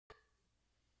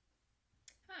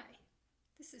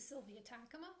This is Sylvia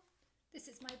Taekema. This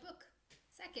is my book,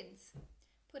 Seconds,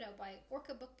 put out by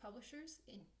Orca Book Publishers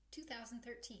in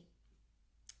 2013.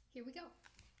 Here we go.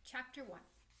 Chapter 1.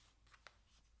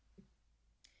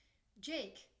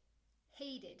 Jake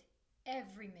hated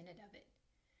every minute of it.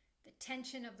 The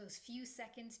tension of those few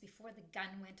seconds before the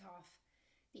gun went off,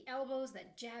 the elbows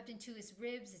that jabbed into his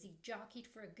ribs as he jockeyed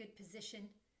for a good position,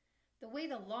 the way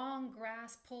the long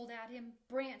grass pulled at him,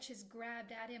 branches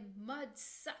grabbed at him, mud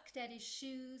sucked at his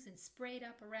shoes and sprayed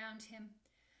up around him,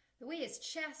 the way his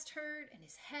chest hurt and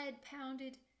his head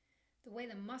pounded, the way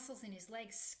the muscles in his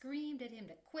legs screamed at him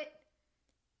to quit,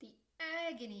 the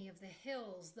agony of the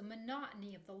hills, the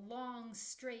monotony of the long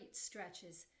straight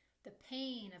stretches, the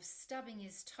pain of stubbing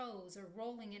his toes or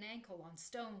rolling an ankle on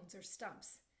stones or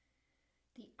stumps,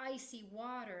 the icy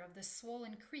water of the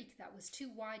swollen creek that was too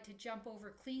wide to jump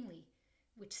over cleanly,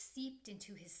 which seeped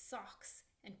into his socks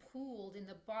and pooled in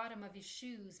the bottom of his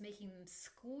shoes, making them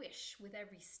squish with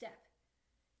every step.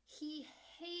 He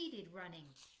hated running,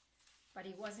 but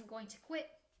he wasn't going to quit.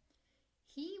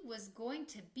 He was going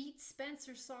to beat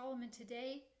Spencer Solomon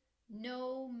today,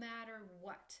 no matter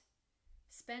what.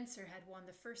 Spencer had won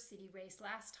the first city race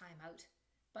last time out,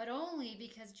 but only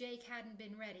because Jake hadn't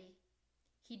been ready.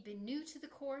 He'd been new to the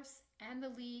course and the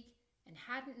league and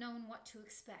hadn't known what to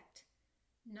expect.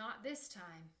 Not this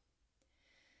time.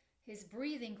 His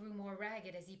breathing grew more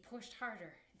ragged as he pushed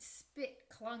harder, and spit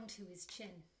clung to his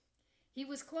chin. He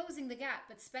was closing the gap,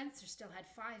 but Spencer still had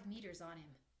 5 meters on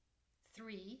him.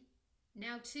 3,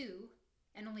 now 2,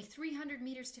 and only 300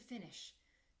 meters to finish.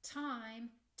 Time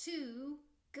to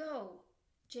go.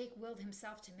 Jake willed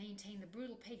himself to maintain the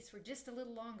brutal pace for just a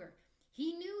little longer.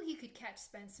 He knew he could catch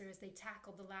Spencer as they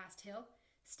tackled the last hill.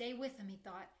 Stay with him, he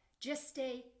thought. Just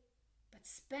stay. But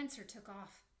Spencer took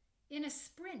off. In a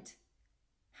sprint.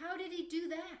 How did he do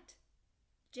that?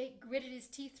 Jake gritted his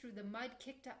teeth through the mud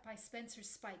kicked up by Spencer's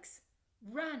spikes.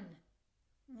 Run!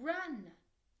 Run!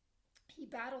 He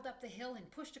battled up the hill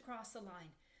and pushed across the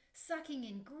line. Sucking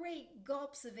in great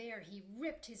gulps of air, he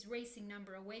ripped his racing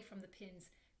number away from the pins,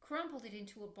 crumpled it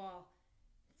into a ball,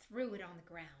 and threw it on the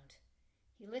ground.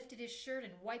 He lifted his shirt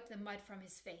and wiped the mud from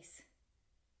his face.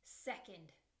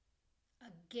 Second.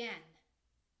 Again.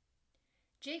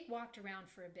 Jake walked around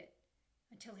for a bit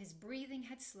until his breathing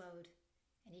had slowed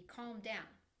and he calmed down.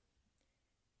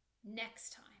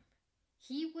 Next time.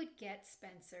 He would get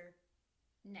Spencer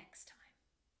next time.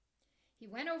 He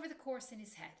went over the course in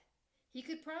his head. He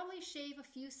could probably shave a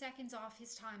few seconds off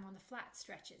his time on the flat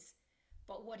stretches,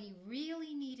 but what he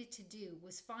really needed to do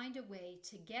was find a way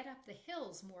to get up the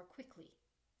hills more quickly.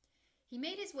 He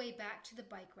made his way back to the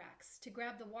bike racks to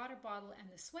grab the water bottle and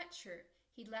the sweatshirt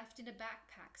he'd left in a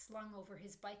backpack slung over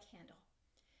his bike handle.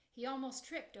 He almost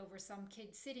tripped over some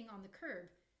kid sitting on the curb,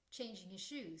 changing his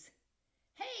shoes.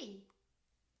 Hey!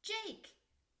 Jake!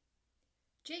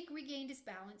 Jake regained his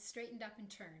balance, straightened up and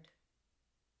turned.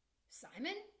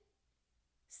 Simon?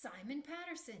 Simon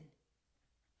Patterson.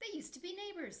 They used to be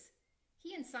neighbors.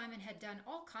 He and Simon had done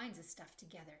all kinds of stuff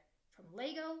together, from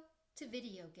Lego to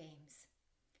video games.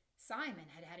 Simon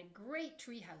had had a great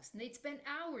treehouse and they'd spent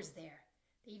hours there.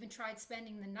 They even tried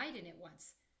spending the night in it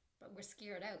once, but were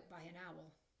scared out by an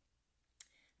owl.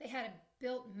 They had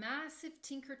built massive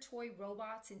Tinker toy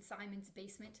robots in Simon's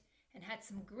basement and had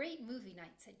some great movie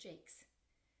nights at Jake's.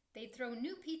 They'd throw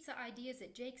new pizza ideas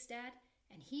at Jake's dad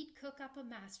and he'd cook up a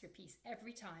masterpiece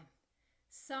every time.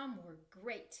 Some were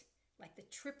great, like the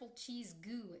triple cheese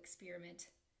goo experiment.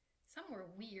 Some were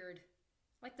weird,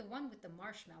 like the one with the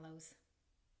marshmallows.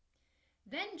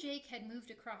 Then Jake had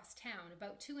moved across town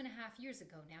about 2.5 years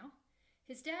ago now.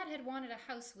 His dad had wanted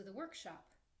a house with a workshop.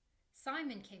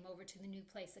 Simon came over to the new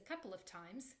place a couple of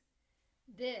times.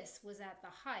 This was at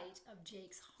the height of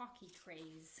Jake's hockey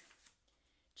craze.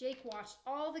 Jake watched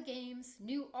all the games,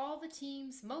 knew all the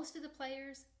teams, most of the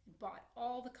players, and bought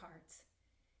all the cards.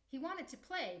 He wanted to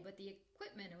play, but the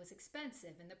equipment was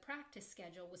expensive and the practice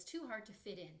schedule was too hard to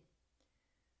fit in.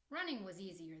 Running was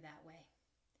easier that way.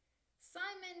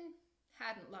 Simon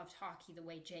hadn't loved hockey the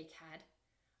way Jake had.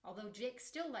 Although Jake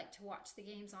still liked to watch the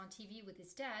games on TV with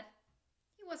his dad,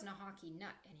 he wasn't a hockey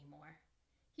nut anymore.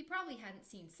 He probably hadn't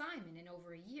seen Simon in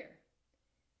over a year.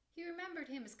 He remembered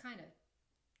him as kind of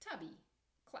tubby,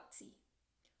 klutzy,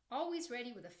 always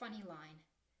ready with a funny line,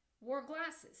 wore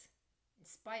glasses and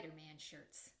Spider-Man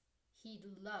shirts. He'd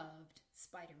loved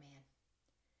Spider-Man.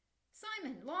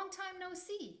 Simon, long time no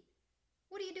see.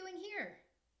 What are you doing here?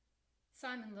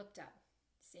 Simon looked up.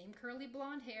 Same curly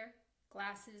blonde hair,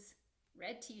 glasses,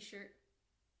 red t-shirt.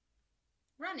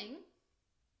 Running?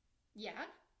 Yeah.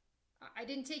 I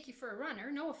didn't take you for a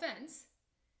runner, no offense.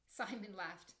 Simon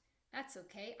laughed. That's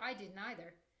okay, I didn't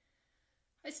either.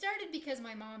 I started because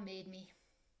my mom made me.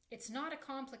 It's not a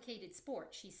complicated sport,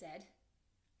 she said.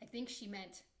 I think she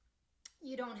meant,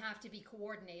 you don't have to be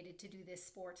coordinated to do this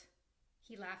sport.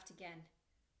 He laughed again.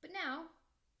 But now,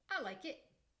 I like it.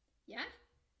 Yeah?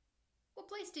 What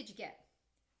place did you get?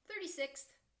 36th.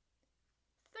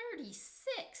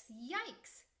 36th?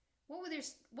 Yikes!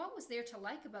 What was there to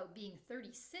like about being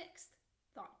 36th?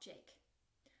 Thought Jake.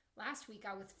 Last week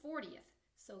I was 40th,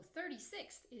 so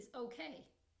 36th is okay.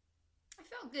 I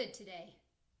felt good today.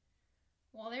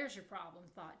 Well, there's your problem,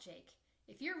 thought Jake.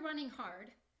 If you're running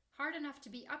hard enough to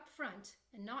be up front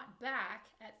and not back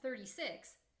at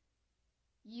 36,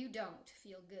 you don't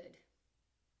feel good.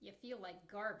 You feel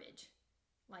like garbage,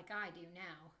 like I do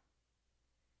now.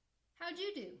 How'd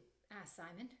you do? Asked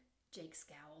Simon. Jake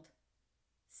scowled.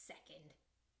 Second.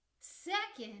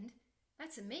 Second?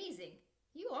 That's amazing.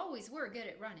 You always were good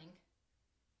at running.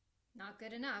 Not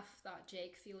good enough, thought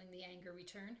Jake, feeling the anger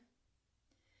return.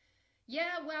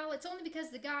 Yeah, well, it's only because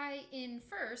the guy in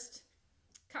first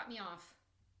cut me off.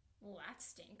 Well, that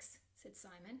stinks, said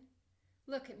Simon.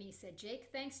 Look at me, said Jake.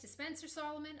 Thanks to Spencer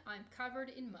Solomon, I'm covered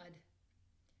in mud.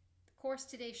 The course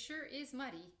today sure is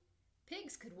muddy.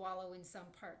 Pigs could wallow in some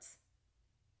parts.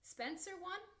 Spencer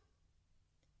won?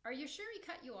 Are you sure he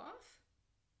cut you off?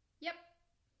 Yep.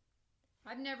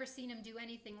 I've never seen him do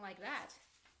anything like that.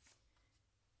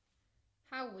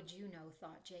 How would you know,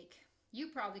 thought Jake. You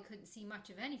probably couldn't see much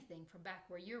of anything from back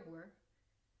where you were.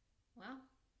 Well,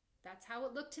 that's how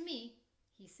it looked to me,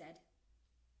 he said.